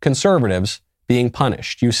see conservatives being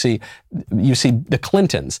punished. You see the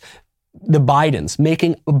Clintons, the Bidens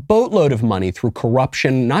making a boatload of money through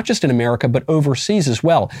corruption, not just in America, but overseas as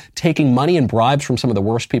well, taking money and bribes from some of the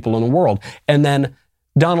worst people in the world. And then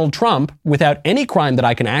Donald Trump, without any crime that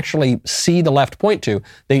I can actually see the left point to,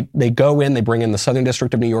 they go in, they bring in the Southern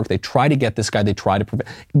District of New York, they try to get this guy, they try to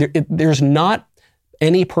prevent. There's not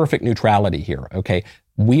any perfect neutrality here, okay?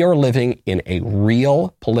 We are living in a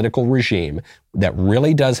real political regime that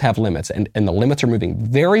really does have limits, and the limits are moving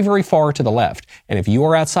very, very far to the left. And if you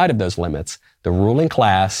are outside of those limits, the ruling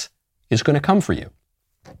class is going to come for you.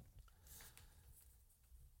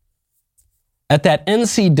 At that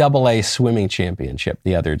NCAA swimming championship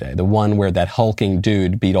the other day, the one where that hulking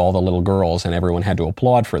dude beat all the little girls and everyone had to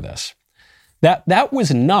applaud for this, that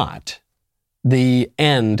was not the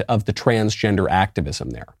end of the transgender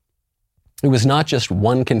activism there. It was not just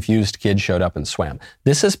one confused kid showed up and swam.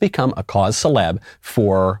 This has become a cause celeb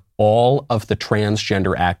for all of the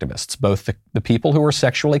transgender activists, both the people who are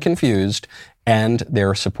sexually confused and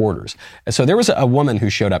their supporters. So there was a woman who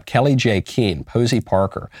showed up, Kelly J. Keene, Posey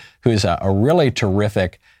Parker, who's a really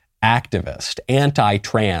terrific activist,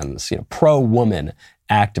 anti-trans, pro-woman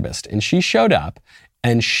activist. And she showed up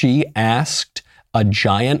and she asked a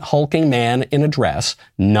giant hulking man in a dress,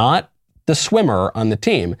 not the swimmer on the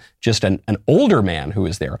team, just an older man who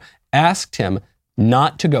was there, asked him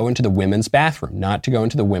not to go into the women's bathroom, not to go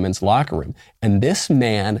into the women's locker room. And this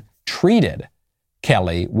man treated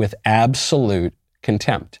Kelly with absolute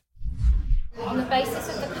contempt. On the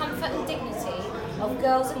basis of the comfort and dignity of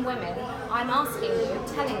girls and women, I'm asking you,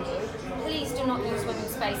 telling you, please do not use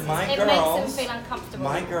women's spaces. Makes them feel uncomfortable.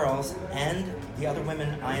 My girls and the other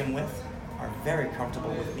women I am with are very comfortable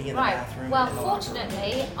with me in the bathroom. Well,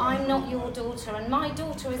 fortunately, I'm not your daughter, and my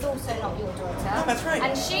daughter is also not your daughter. No, that's right.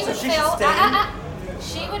 And she so would she feel.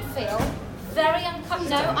 She would feel very uncomfortable.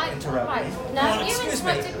 No, I interrupt. Right. No, you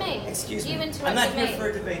interrupted me. Excuse me. You interrupted me. I'm not here for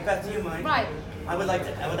a debate. Beth, do you mind? Right. I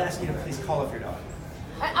would ask you to please call off your dog.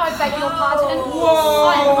 I beg your pardon.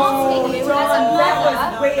 I'm asking you as a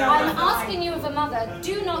mother. I'm asking you as a mother.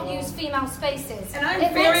 Do not use female spaces. And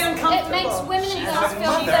I'm very uncomfortable. It makes women and girls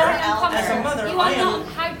feel very uncomfortable. As a mother, you are not.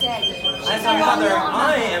 How dare you? As a mother,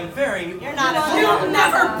 I am very. You're not a mother. You'll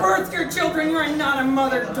never birth your children. You're not a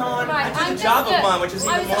mother, Dawn. Right, I do the job of mom, which is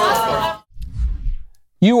even more important.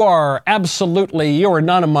 You are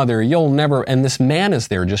not a mother. You'll never, and this man is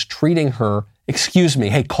there just treating her Excuse me.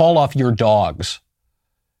 Hey, call off your dogs.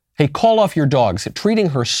 Hey, call off your dogs. Treating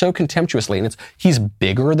her so contemptuously. And he's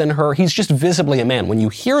bigger than her. He's just visibly a man. When you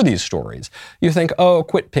hear these stories, you think, oh,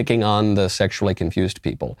 quit picking on the sexually confused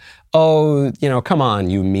people. Oh, come on,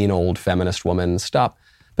 you mean old feminist woman. Stop.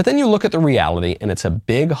 But then you look at the reality, and it's a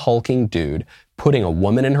big hulking dude putting a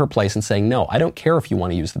woman in her place and saying, no, I don't care if you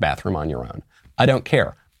want to use the bathroom on your own. I don't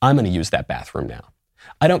care. I'm going to use that bathroom now.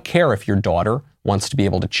 I don't care if your daughter wants to be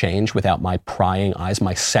able to change without my prying eyes,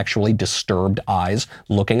 my sexually disturbed eyes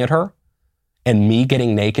looking at her, and me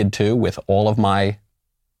getting naked too with all of my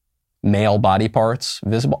male body parts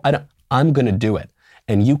visible. I'm going to do it.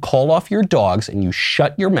 And you call off your dogs and you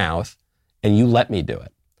shut your mouth and you let me do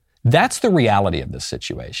it. That's the reality of this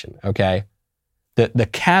situation, okay? The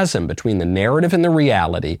chasm between the narrative and the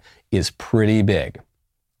reality is pretty big.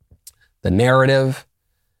 The narrative,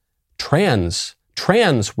 trans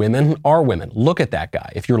women are women. Look at that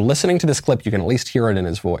guy. If you're listening to this clip, you can at least hear it in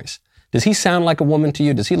his voice. Does he sound like a woman to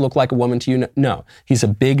you? Does he look like a woman to you? No. He's a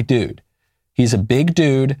big dude. He's a big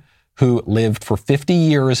dude who lived for 50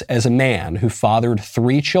 years as a man, who fathered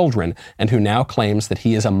 3 children, and who now claims that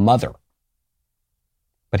he is a mother.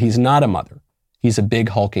 But he's not a mother. He's a big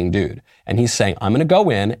hulking dude. And he's saying, I'm going to go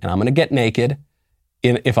in and I'm going to get naked.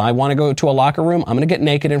 If I want to go to a locker room, I'm going to get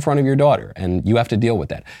naked in front of your daughter, and you have to deal with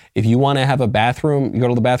that. If you want to have a bathroom, you go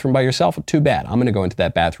to the bathroom by yourself, too bad. I'm going to go into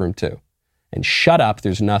that bathroom too. And shut up,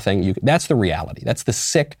 there's nothing. That's the reality. That's the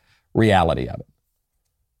sick reality of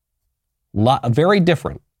it. Very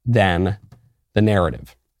different than the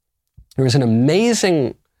narrative. There's an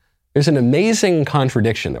amazing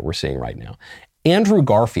contradiction that we're seeing right now. Andrew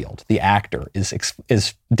Garfield, the actor,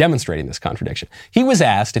 is demonstrating this contradiction. He was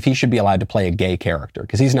asked if he should be allowed to play a gay character,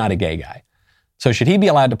 because he's not a gay guy. So should he be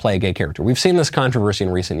allowed to play a gay character? We've seen this controversy in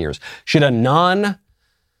recent years. Should a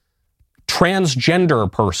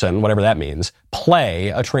non-transgender person, whatever that means, play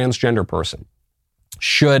a transgender person?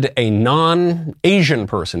 Should a non-Asian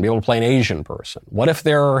person be able to play an Asian person? What if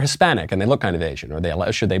they're Hispanic and they look kind of Asian?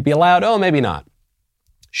 Should they be allowed? Oh, maybe not.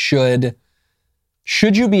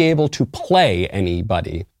 Should you be able to play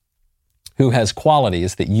anybody who has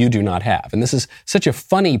qualities that you do not have? And this is such a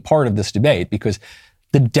funny part of this debate, because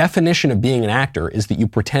the definition of being an actor is that you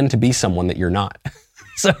pretend to be someone that you're not.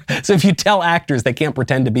 So if you tell actors they can't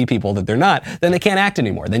pretend to be people that they're not, then they can't act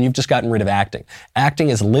anymore. Then you've just gotten rid of acting. Acting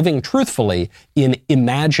is living truthfully in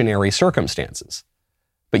imaginary circumstances.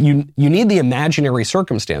 But you need the imaginary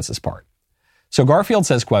circumstances part. So Garfield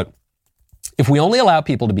says, quote, if we only allow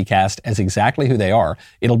people to be cast as exactly who they are,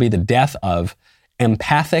 it'll be the death of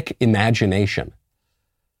empathic imagination.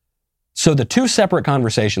 So the two separate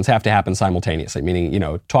conversations have to happen simultaneously,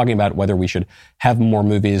 meaning, talking about whether we should have more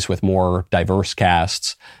movies with more diverse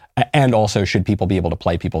casts, and also should people be able to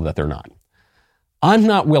play people that they're not. I'm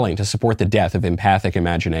not willing to support the death of empathic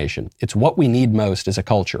imagination. It's what we need most as a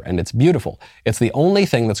culture, and it's beautiful. It's the only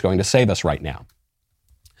thing that's going to save us right now.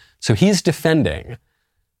 So he's defending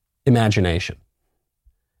imagination.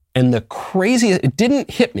 And the craziest, it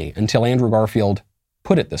didn't hit me until Andrew Garfield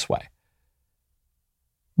put it this way.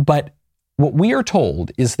 But what we are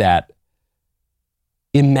told is that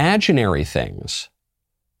imaginary things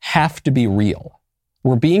have to be real.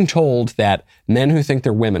 We're being told that men who think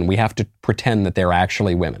they're women, we have to pretend that they're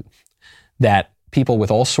actually women. That people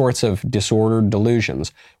with all sorts of disordered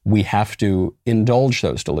delusions, we have to indulge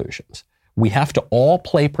those delusions. We have to all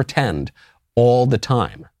play pretend all the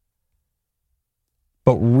time.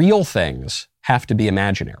 But real things have to be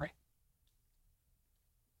imaginary.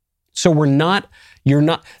 So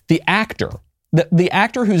the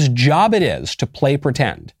actor whose job it is to play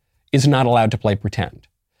pretend is not allowed to play pretend.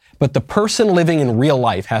 But the person living in real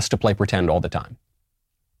life has to play pretend all the time.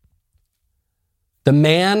 The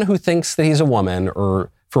man who thinks that he's a woman, or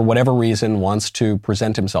for whatever reason wants to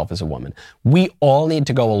present himself as a woman, we all need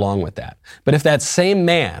to go along with that. But if that same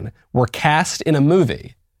man were cast in a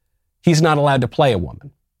movie, he's not allowed to play a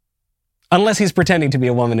woman. Unless he's pretending to be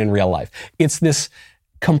a woman in real life. It's this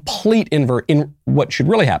complete invert. In what should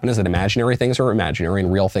really happen is that imaginary things are imaginary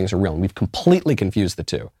and real things are real. And we've completely confused the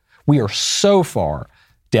two. We are so far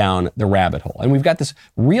down the rabbit hole. And we've got this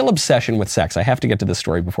real obsession with sex. I have to get to this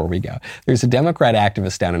story before we go. There's a Democrat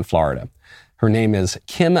activist down in Florida. Her name is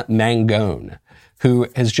Kim Mangone, who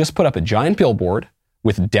has just put up a giant billboard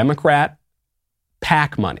with Democrat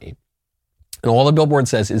PAC money. And all the billboard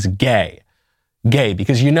says is gay. Gay,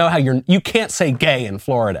 because you know how you can't say gay in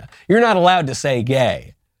Florida. You're not allowed to say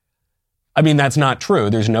gay. I mean, that's not true.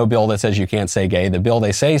 There's no bill that says you can't say gay. The bill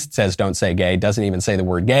they say says don't say gay doesn't even say the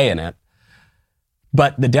word gay in it.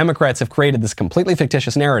 But the Democrats have created this completely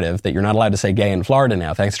fictitious narrative that you're not allowed to say gay in Florida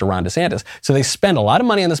now, thanks to Ron DeSantis. So they spend a lot of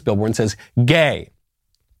money on this billboard and says gay.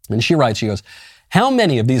 And she writes, she goes, how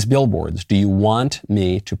many of these billboards do you want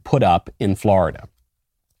me to put up in Florida?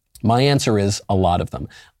 My answer is a lot of them.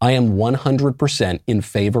 I am 100% in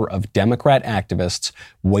favor of Democrat activists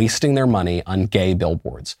wasting their money on gay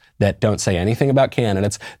billboards that don't say anything about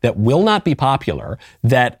candidates, that will not be popular,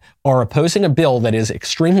 that are opposing a bill that is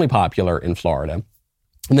extremely popular in Florida,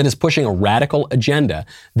 and that is pushing a radical agenda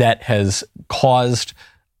that has caused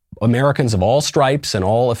Americans of all stripes and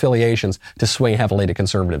all affiliations to swing heavily to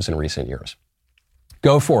conservatives in recent years.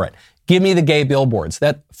 Go for it. Give me the gay billboards.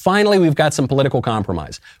 That finally we've got some political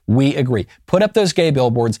compromise. We agree. Put up those gay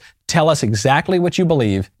billboards. Tell us exactly what you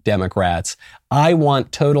believe, Democrats. I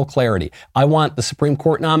want total clarity. I want the Supreme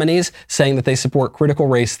Court nominees saying that they support critical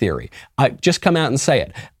race theory. Just come out and say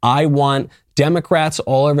it. I want Democrats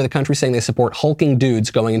all over the country saying they support hulking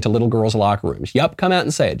dudes going into little girls' locker rooms. Yep, come out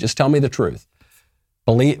and say it. Just tell me the truth.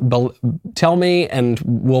 Tell me and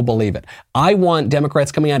we'll believe it. I want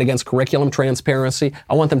Democrats coming out against curriculum transparency.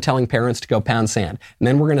 I want them telling parents to go pound sand. And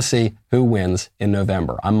then we're going to see who wins in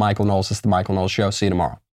November. I'm Michael Knowles. This is The Michael Knowles Show. See you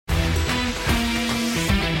tomorrow.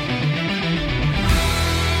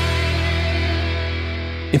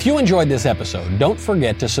 If you enjoyed this episode, don't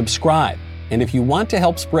forget to subscribe. And if you want to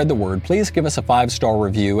help spread the word, please give us a 5-star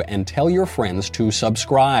review and tell your friends to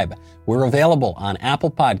subscribe. We're available on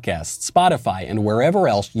Apple Podcasts, Spotify, and wherever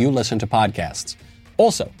else you listen to podcasts.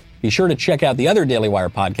 Also, be sure to check out the other Daily Wire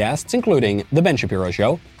podcasts, including The Ben Shapiro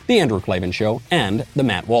Show, The Andrew Klavan Show, and The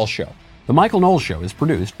Matt Walsh Show. The Michael Knowles Show is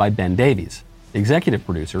produced by Ben Davies. Executive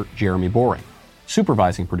producer, Jeremy Boring.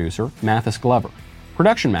 Supervising producer, Mathis Glover.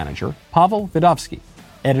 Production manager, Pavel Vidovsky.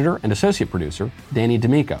 Editor and associate producer, Danny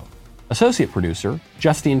D'Amico. Associate producer,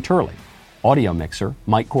 Justine Turley. Audio mixer,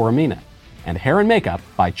 Mike Coromina. And hair and makeup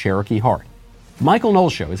by Cherokee Hart. The Michael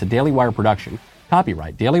Knowles Show is a Daily Wire production.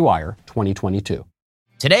 Copyright Daily Wire 2022.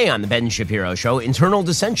 Today on The Ben Shapiro Show, internal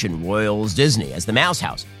dissension roils Disney as the Mouse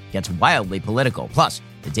House gets wildly political. Plus,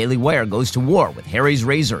 the Daily Wire goes to war with Harry's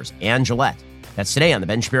Razors and Gillette. That's today on The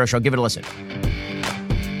Ben Shapiro Show. Give it a listen.